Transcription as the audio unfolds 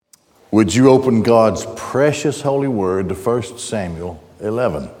Would you open God's precious holy word to 1 Samuel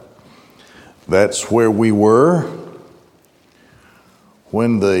 11? That's where we were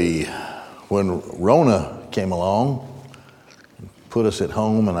when Rona came along, put us at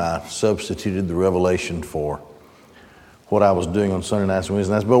home, and I substituted the revelation for what I was doing on Sunday nights and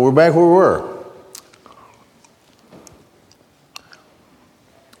Wednesday nights. But we're back where we were.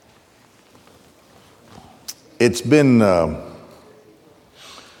 It's been a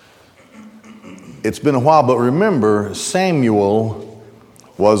while, but remember, Samuel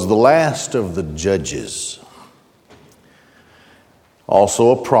was the last of the judges,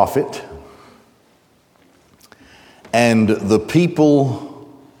 also a prophet, and the people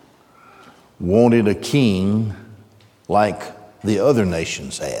wanted a king like the other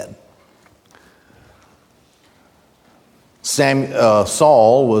nations had.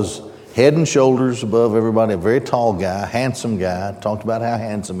 Saul was head and shoulders above everybody, a very tall guy, handsome guy, talked about how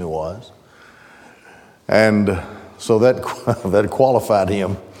handsome he was. And so that qualified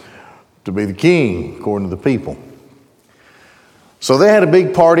him to be the king, according to the people. So they had a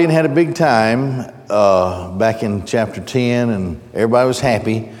big party and had a big time back in chapter 10, and everybody was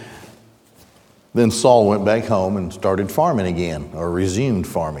happy. Then Saul went back home and started farming again, or resumed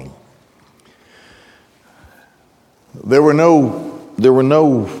farming. There were no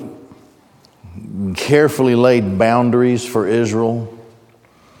carefully laid boundaries for Israel.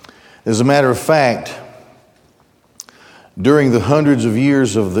 As a matter of fact, during the hundreds of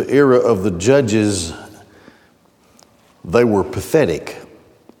years of the era of the judges, they were pathetic.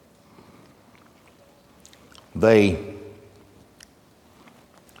 They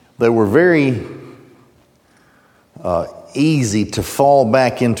were very easy to fall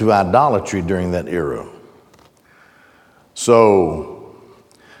back into idolatry during that era. So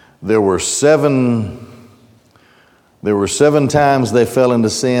there were seven times they fell into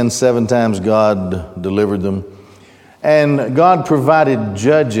sin, 7 times God delivered them. And God provided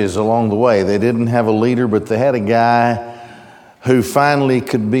judges along the way. They didn't have a leader, but they had a guy who finally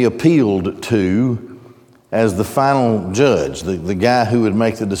could be appealed to as the final judge, the guy who would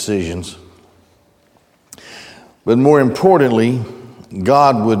make the decisions. But more importantly,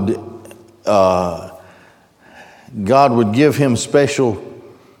 God would give him special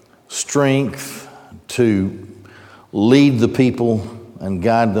strength to lead the people and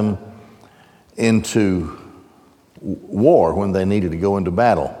guide them into war when they needed to go into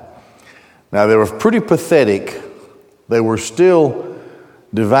battle. Now, they were pretty pathetic. They were still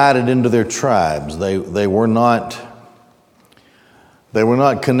divided into their tribes. They were not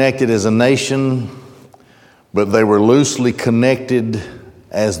connected as a nation, but they were loosely connected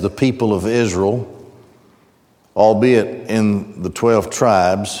as the people of Israel, albeit in the 12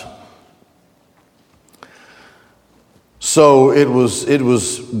 tribes. So it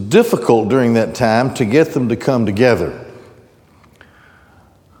was difficult during that time to get them to come together.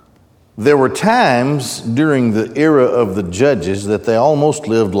 There were times during the era of the judges that they almost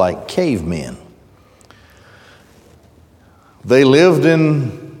lived like cavemen. They lived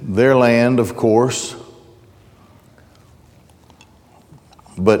in their land, of course,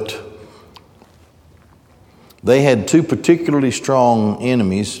 but they had 2 particularly strong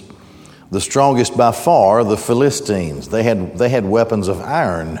enemies. The strongest by far, the Philistines. They had weapons of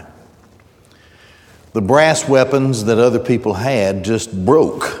iron. The brass weapons that other people had just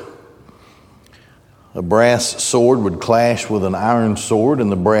broke. A brass sword would clash with an iron sword,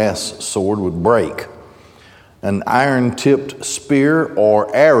 and the brass sword would break. An iron-tipped spear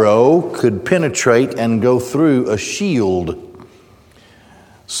or arrow could penetrate and go through a shield.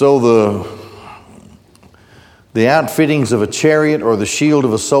 So the outfittings of a chariot or the shield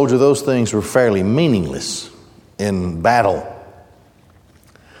of a soldier, those things were fairly meaningless in battle.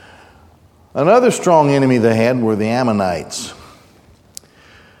 Another strong enemy they had were the Ammonites.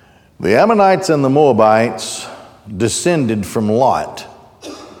 The Ammonites and the Moabites descended from Lot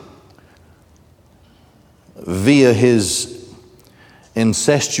via his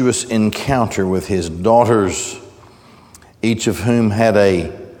incestuous encounter with his daughters, each of whom had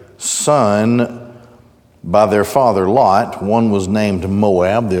a son by their father Lot. One was named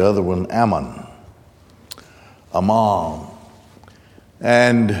Moab, the other one Ammon.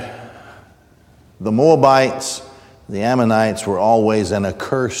 And the Moabites, the Ammonites, were always an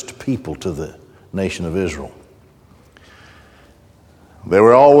accursed people to the nation of Israel. They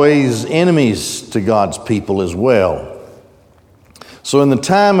were always enemies to God's people as well. So in the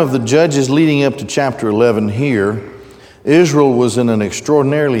time of the judges leading up to chapter 11 here, Israel was in an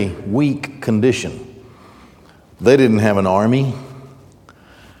extraordinarily weak condition. They didn't have an army.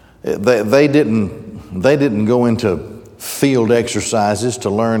 They didn't go into field exercises to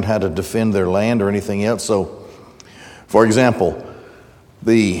learn how to defend their land or anything else. So, for example,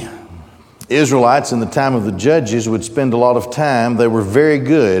 the Israelites in the time of the judges would spend a lot of time. They were very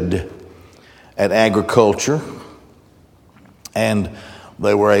good at agriculture, and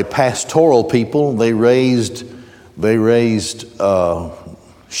they were a pastoral people. They raised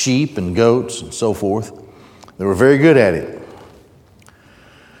sheep and goats and so forth. They were very good at it.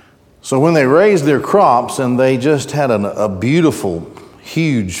 So when they raised their crops and they just had a beautiful,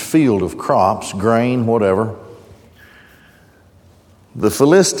 huge field of crops, grain, whatever, the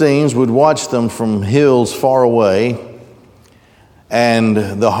Philistines would watch them from hills far away, and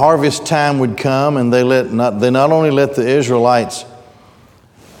the harvest time would come, and they not only let the Israelites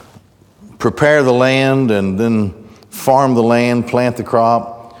prepare the land and then farm the land, plant the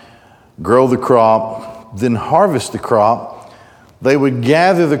crop, grow the crop, then harvest the crop. They would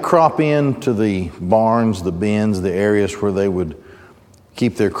gather the crop into the barns, the bins, the areas where they would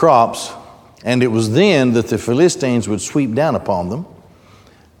keep their crops, and it was then that the Philistines would sweep down upon them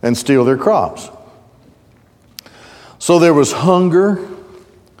and steal their crops. So there was hunger,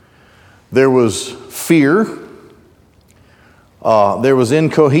 there was fear, there was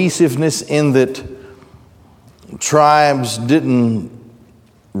incohesiveness in that tribes didn't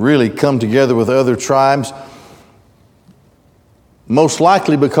really come together with other tribes, most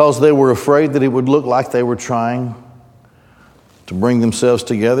likely because they were afraid that it would look like they were trying to bring themselves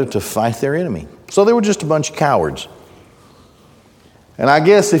together to fight their enemy. So they were just a bunch of cowards. And I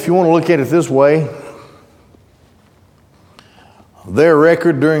guess if you want to look at it this way, their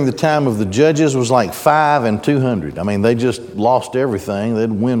record during the time of the judges was like 5 and 200. I mean, they just lost everything.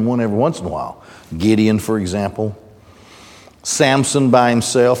 They'd win one every once in a while. Gideon, for example. Samson by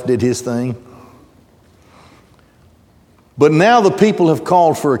himself did his thing. But now the people have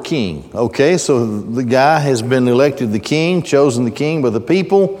called for a king. Okay, so the guy has been elected the king, chosen the king by the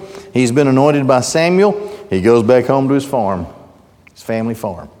people. He's been anointed by Samuel. He goes back home to his farm. Family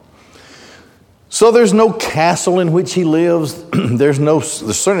farm. So there's no castle in which he lives. There's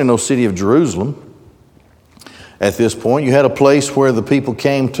certainly no city of Jerusalem at this point. You had a place where the people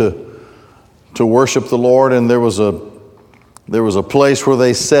came to worship the Lord, and there was a place where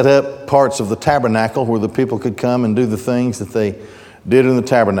they set up parts of the tabernacle where the people could come and do the things that they did in the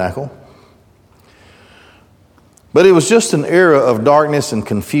tabernacle. But it was just an era of darkness and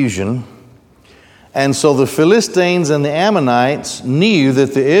confusion. And so the Philistines and the Ammonites knew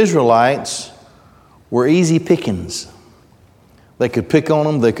that the Israelites were easy pickings. They could pick on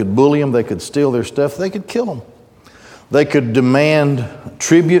them, they could bully them, they could steal their stuff, they could kill them. They could demand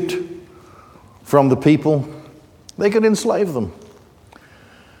tribute from the people. They could enslave them.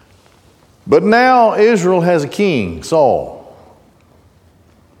 But now Israel has a king, Saul.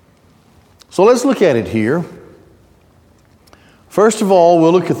 So let's look at it here. First of all,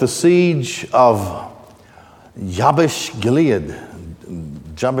 we'll look at the siege of Jabesh Gilead.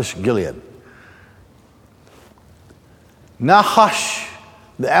 Nahash,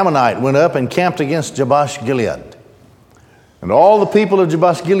 the Ammonite, went up and camped against Jabesh Gilead. And all the people of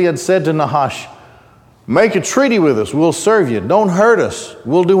Jabesh Gilead said to Nahash, "Make a treaty with us. We'll serve you. Don't hurt us.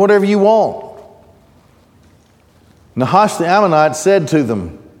 We'll do whatever you want." Nahash the Ammonite said to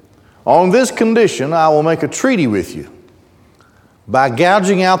them, "On this condition, I will make a treaty with you, by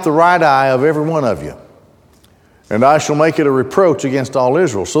gouging out the right eye of every one of you, and I shall make it a reproach against all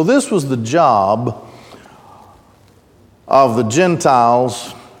Israel." So this was the job of the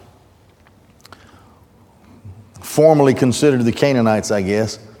Gentiles, formerly considered the Canaanites, I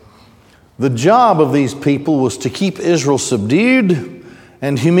guess. The job of these people was to keep Israel subdued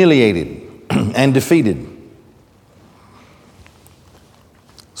and humiliated and defeated.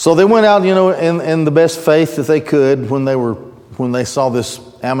 So they went out, in the best faith that they could when they saw this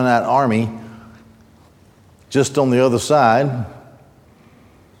Ammonite army just on the other side.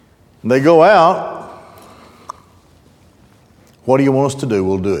 They go out. "What do you want us to do?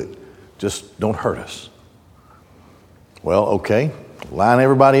 We'll do it. Just don't hurt us." Well, okay. Line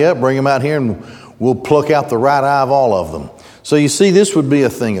everybody up, bring them out here, and we'll pluck out the right eye of all of them. So you see, this would be a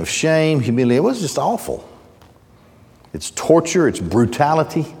thing of shame, humiliation. It was just awful. It's torture. It's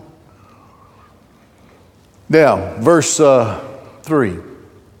brutality. Now, verse 3.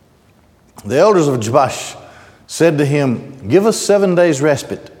 The elders of Jabesh said to him, "Give us 7 days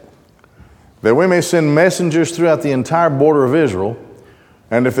respite, that we may send messengers throughout the entire border of Israel,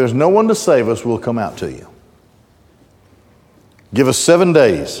 and if there's no one to save us, we'll come out to you." Give us 7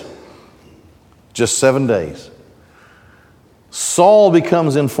 days. Just 7 days. Saul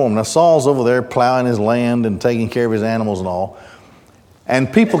becomes informed. Now, Saul's over there plowing his land and taking care of his animals and all.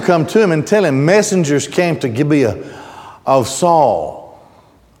 And people come to him and tell him, messengers came to Gibeah. of Saul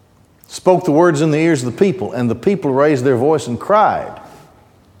spoke the words in the ears of the people, and the people raised their voice and cried.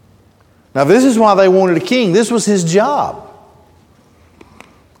 Now, this is why they wanted a king. This was his job.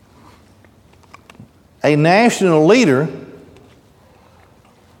 A national leader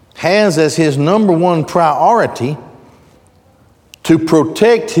has as his number one priority to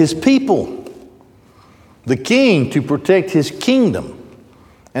protect his people. The king to protect his kingdom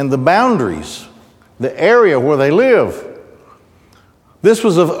and the boundaries, the area where they live. This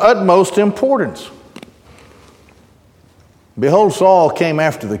was of utmost importance. Behold, Saul came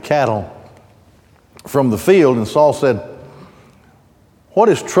after the cattle from the field, and Saul said, "What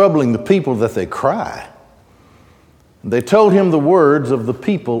is troubling the people that they cry?" They told him the words of the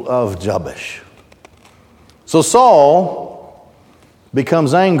people of Jabesh. So Saul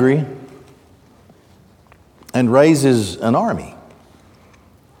becomes angry and raises an army.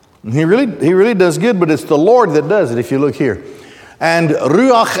 And he really does good, but it's the Lord that does it, if you look here. And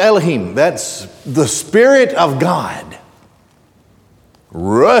Ruach Elohim, that's the Spirit of God,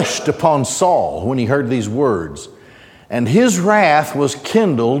 rushed upon Saul when he heard these words, and his wrath was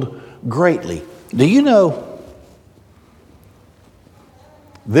kindled greatly. Do you know,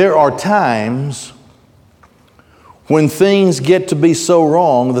 there are times when things get to be so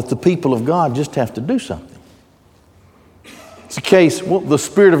wrong that the people of God just have to do something. It's a case, well, the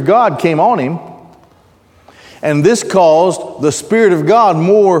Spirit of God came on him, and this caused the Spirit of God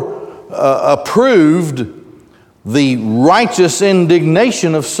more approved the righteous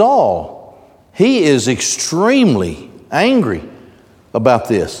indignation of Saul. He is extremely angry about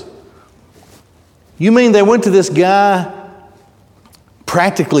this. You mean they went to this guy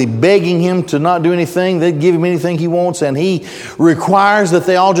practically begging him to not do anything? They'd give him anything he wants, and he requires that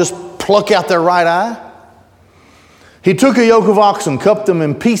they all just pluck out their right eye? He took a yoke of oxen, cut them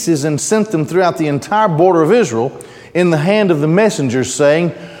in pieces, and sent them throughout the entire border of Israel in the hand of the messengers,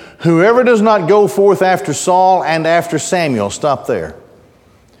 saying, "Whoever does not go forth after Saul and after Samuel," stop there.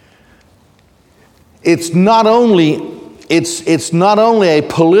 It's not only a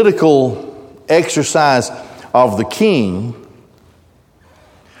political exercise of the king,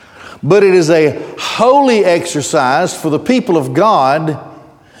 but it is a holy exercise for the people of God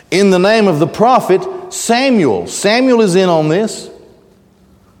in the name of the prophet Samuel. Samuel is in on this.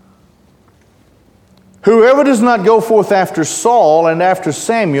 "Whoever does not go forth after Saul and after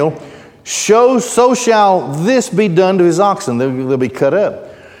Samuel, so shall this be done to his oxen." They'll be cut up.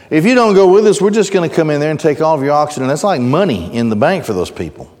 If you don't go with us, we're just going to come in there and take all of your oxen. And that's like money in the bank for those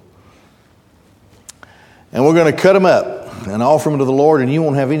people. And we're going to cut them up and offer them to the Lord, and you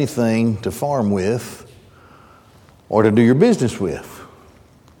won't have anything to farm with or to do your business with.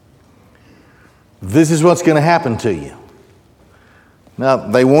 This is what's going to happen to you. Now,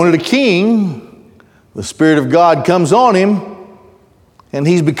 they wanted a king. The Spirit of God comes on him, and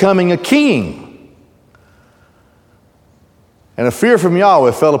he's becoming a king. And a fear from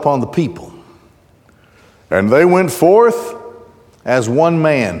Yahweh fell upon the people. And they went forth as one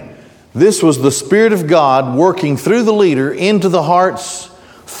man. This was the Spirit of God working through the leader into the hearts,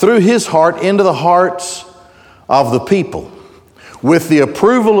 through his heart into the hearts of the people, with the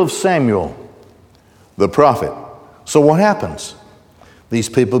approval of Samuel, the prophet. So what happens? These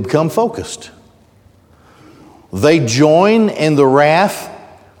people become focused. They join in the wrath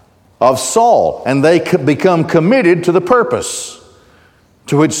of Saul, and they become committed to the purpose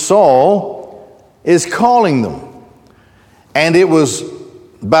to which Saul is calling them. And it was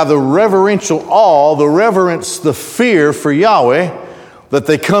by the reverential awe, the reverence, the fear for Yahweh, that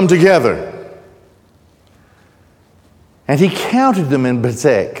they come together. And he counted them in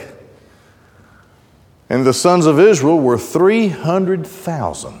Bezek. And the sons of Israel were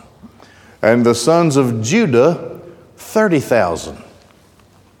 300,000. And the sons of Judah, 30,000.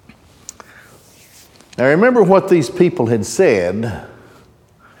 Now remember what these people had said.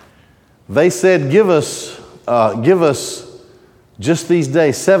 They said, give us just these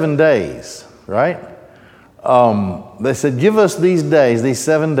days, 7 days, right? They said, give us these days, these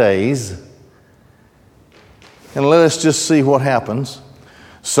 7 days, and let us just see what happens.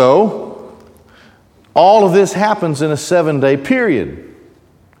 So, all of this happens in a 7-day period.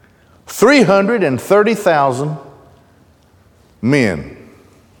 330,000 men,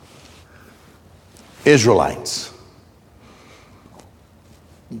 Israelites.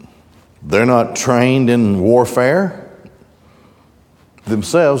 They're not trained in warfare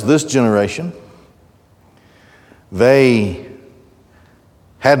themselves, this generation. They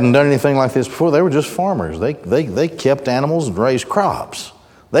hadn't done anything like this before. They were just farmers. They kept animals and raised crops.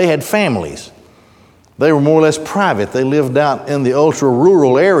 They had families. They were more or less private. They lived out in the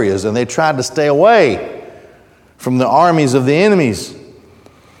ultra-rural areas, and they tried to stay away from the armies of the enemies.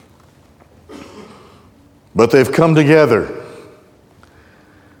 But they've come together.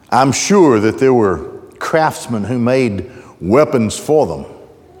 I'm sure that there were craftsmen who made weapons for them.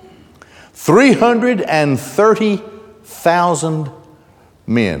 330,000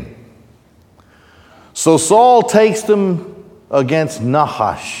 men. So Saul takes them against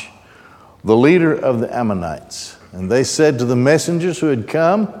Nahash, the leader of the Ammonites. And they said to the messengers who had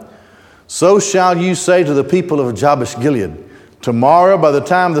come, so shall you say to the people of Jabesh Gilead, tomorrow by the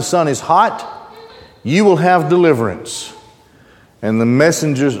time the sun is hot, you will have deliverance. And the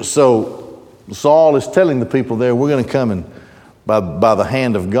messengers, so Saul is telling the people there, we're going to come and by the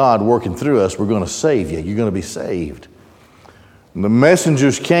hand of God working through us, we're going to save you. You're going to be saved. And the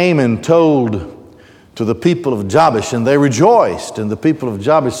messengers came and told to the people of Jabesh, and they rejoiced. And the people of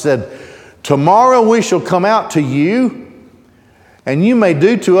Jabesh said, tomorrow we shall come out to you, and you may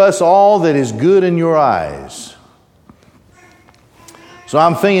do to us all that is good in your eyes. So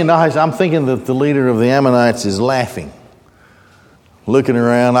I'm thinking that the leader of the Ammonites is laughing, looking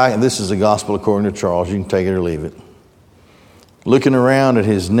around. This is the gospel according to Charles. You can take it or leave it. Looking around at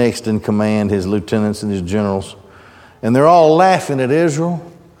his next in command, his lieutenants and his generals. And they're all laughing at Israel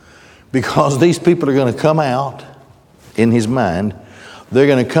because these people are going to come out, in his mind, they're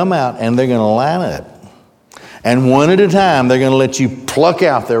going to come out and they're going to line up. And one at a time, they're going to let you pluck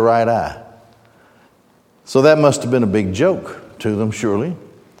out their right eye. So that must have been a big joke to them, surely.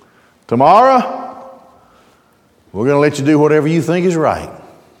 Tomorrow, we're going to let you do whatever you think is right.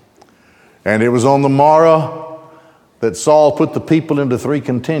 And it was on the morrow that Saul put the people into three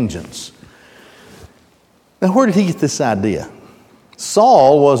contingents. Now, where did he get this idea?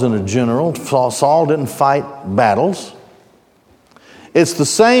 Saul wasn't a general. Saul didn't fight battles. It's the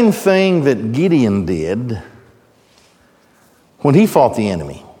same thing that Gideon did when he fought the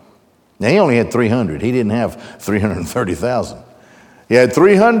enemy. Now, he only had 300. He didn't have 330,000. He had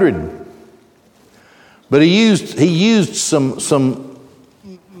 300. But he used some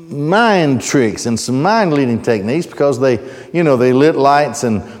mind tricks and some mind leading techniques because they lit lights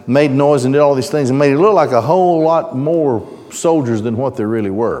and made noise and did all these things and made it look like a whole lot more soldiers than what there really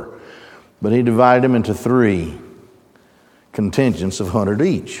were. But he divided them into three contingents of 100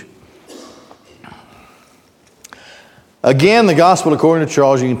 each. Again, the gospel according to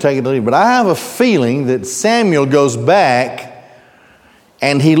Charles, you can take it or leave it. But I have a feeling that Samuel goes back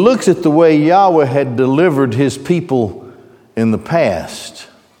and he looks at the way Yahweh had delivered his people in the past.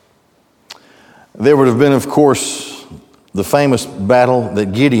 There would have been, of course, the famous battle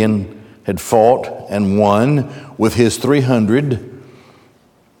that Gideon had fought and won with his 300.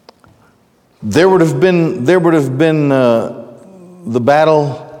 There would have been the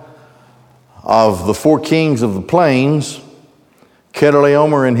battle of the four kings of the plains,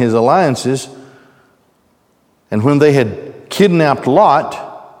 Chedorlaomer and his alliances, and when they had kidnapped Lot,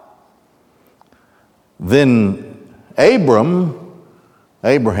 then Abram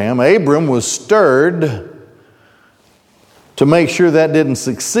was stirred to make sure that didn't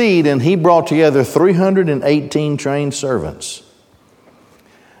succeed, and he brought together 318 trained servants.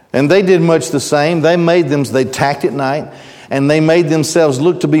 And they did much the same. They tacked at night, and they made themselves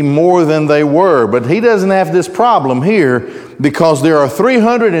look to be more than they were. But he doesn't have this problem here because there are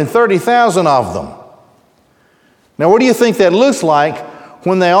 330,000 of them. Now, what do you think that looks like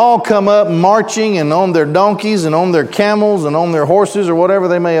when they all come up marching and on their donkeys and on their camels and on their horses or whatever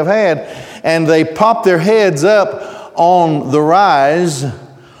they may have had, and they pop their heads up on the rise,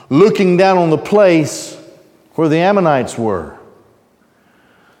 looking down on the place where the Ammonites were?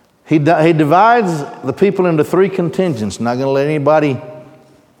 He divides the people into three contingents. Not going to let anybody,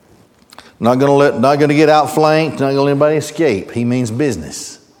 not going to get outflanked, not going to let anybody escape. He means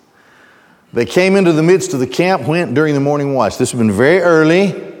business. They came into the midst of the camp, went during the morning watch. This has been very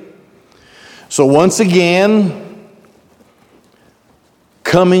early. So once again,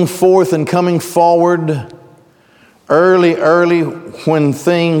 coming forth and coming forward early when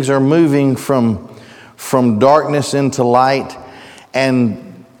things are moving from darkness into light, and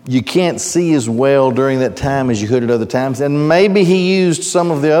you can't see as well during that time as you could at other times. And maybe he used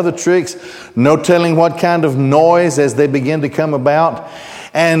some of the other tricks, no telling what kind of noise as they begin to come about.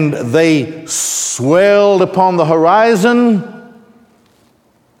 And they swelled upon the horizon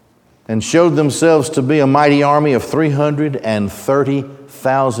and showed themselves to be a mighty army of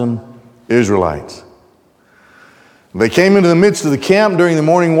 330,000 Israelites. They came into the midst of the camp during the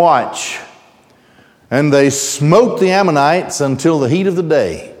morning watch, and they smote the Ammonites until the heat of the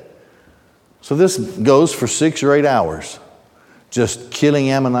day. So this goes for 6 or 8 hours, just killing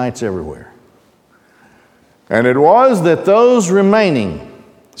Ammonites everywhere. And it was that those remaining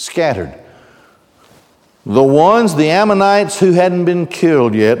scattered the Ammonites who hadn't been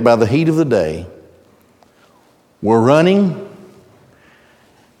killed yet by the heat of the day, were running,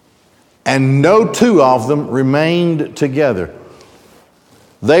 and no two of them remained together.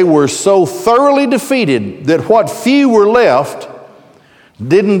 They were so thoroughly defeated that what few were left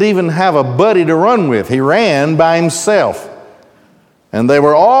didn't even have a buddy to run with. He ran by himself. And they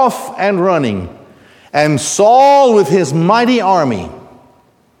were off and running. And Saul with his mighty army,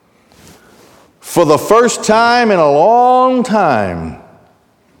 for the first time in a long time,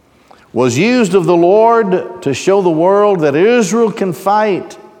 was used of the Lord to show the world that Israel can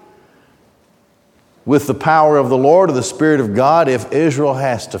fight with the power of the Lord, or the Spirit of God, if Israel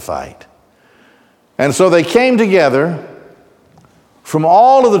has to fight. And so they came together from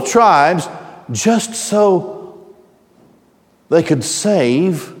all of the tribes just so they could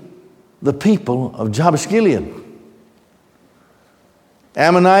save the people of Jabesh Gilead.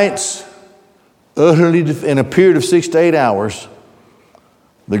 Ammonites, utterly, in a period of 6 to 8 hours,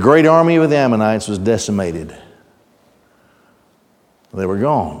 the great army of the Ammonites was decimated. They were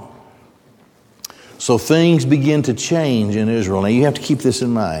gone. So things begin to change in Israel. Now you have to keep this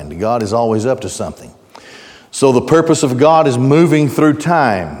in mind. God is always up to something. So the purpose of God is moving through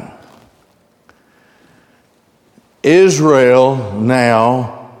time. Israel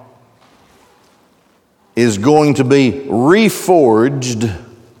now is going to be reforged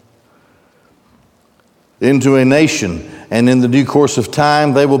into a nation. And in the due course of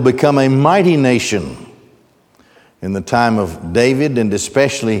time, they will become a mighty nation. In the time of David, and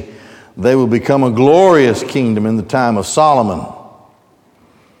especially they will become a glorious kingdom in the time of Solomon.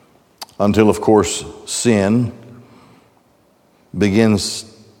 Until, of course, sin begins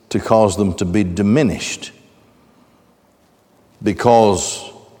to cause them to be diminished. Because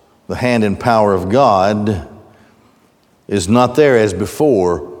the hand and power of God is not there as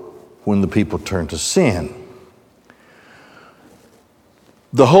before when the people turn to sin.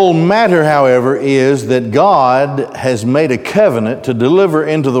 The whole matter, however, is that God has made a covenant to deliver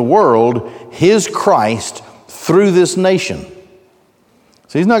into the world His Christ through this nation.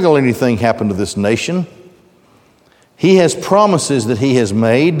 So He's not going to let anything happen to this nation. He has promises that He has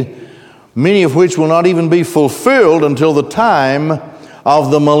made, many of which will not even be fulfilled until the time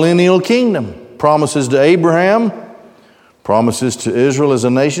of the millennial kingdom. Promises to Abraham, promises to Israel as a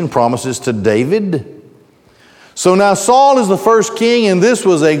nation, promises to David. So now Saul is the first king, and this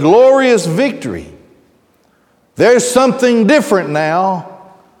was a glorious victory. There's something different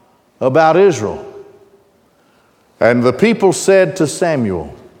now about Israel. And the people said to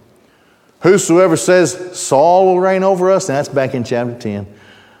Samuel, whosoever says Saul will reign over us, and that's back in chapter 10,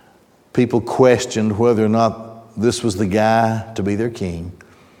 people questioned whether or not this was the guy to be their king.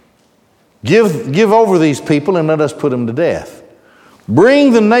 Give over these people and let us put them to death.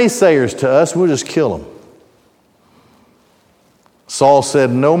 Bring the naysayers to us, we'll just kill them. Saul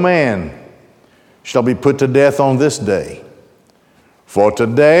said, no man shall be put to death on this day. For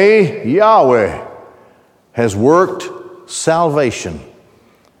today Yahweh has worked salvation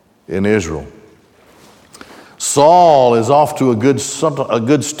in Israel. Saul is off to a good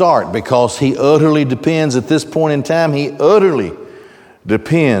start because he utterly depends, at this point in time, he utterly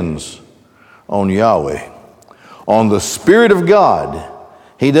depends on Yahweh, on the Spirit of God.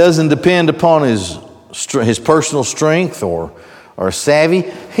 He doesn't depend upon his personal strength or savvy.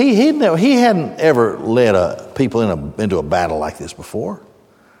 He hadn't ever led people into a battle like this before.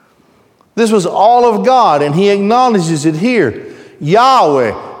 This was all of God, and he acknowledges it here.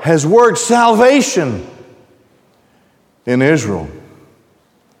 Yahweh has worked salvation in Israel.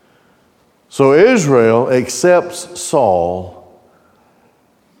 So Israel accepts Saul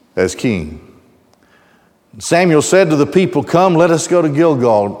as king. Samuel said to the people, come, let us go to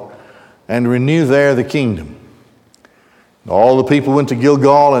Gilgal and renew there the kingdom. All the people went to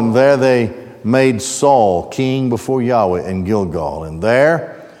Gilgal, and there they made Saul king before Yahweh in Gilgal. And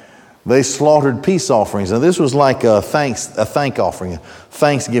there they slaughtered peace offerings. Now this was like a thanksgiving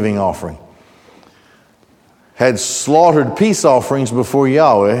offering. Had slaughtered peace offerings before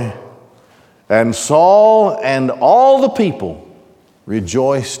Yahweh, and Saul and all the people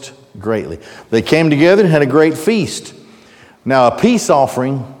rejoiced greatly. They came together and had a great feast. Now a peace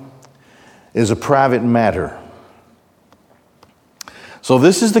offering is a private matter. So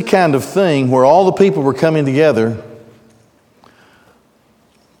this is the kind of thing where all the people were coming together,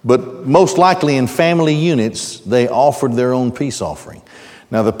 but most likely in family units, they offered their own peace offering.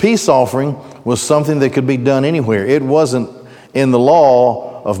 Now the peace offering was something that could be done anywhere. It wasn't in the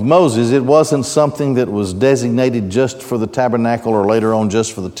law of Moses. It wasn't something that was designated just for the tabernacle or later on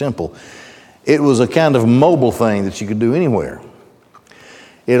just for the temple. It was a kind of mobile thing that you could do anywhere.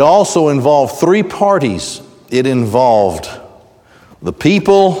 it also involved three parties. It involved the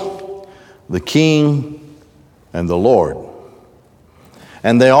people, the king, and the Lord.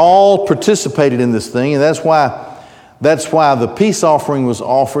 And they all participated in this thing, and that's why the peace offering was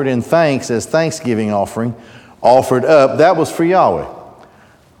offered in thanks as thanksgiving offering, offered up. That was for Yahweh.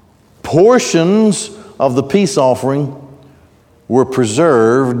 Portions of the peace offering were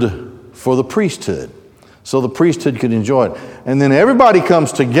preserved for the priesthood, so the priesthood could enjoy it. And then everybody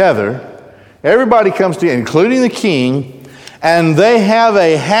comes together, including the king, and they have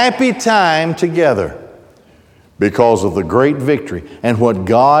a happy time together because of the great victory and what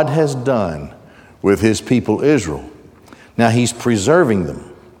God has done with His people Israel. Now He's preserving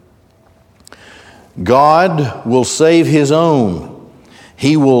them. God will save His own.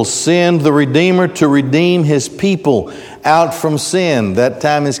 He will send the Redeemer to redeem His people out from sin. That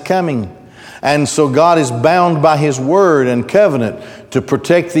time is coming. And so God is bound by His word and covenant to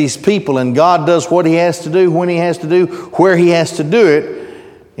protect these people. And God does what He has to do, when He has to do, where He has to do it,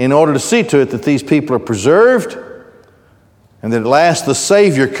 in order to see to it that these people are preserved, and that at last the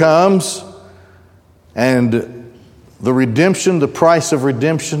Savior comes, and the redemption, the price of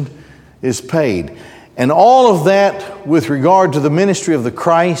redemption is paid. And all of that with regard to the ministry of the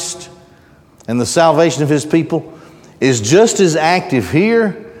Christ and the salvation of His people is just as active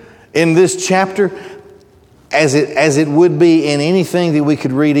here in this chapter as it would be in anything that we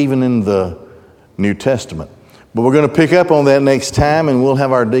could read even in the New Testament. But we're going to pick up on that next time, and we'll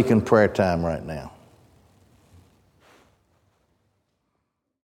have our deacon prayer time right now.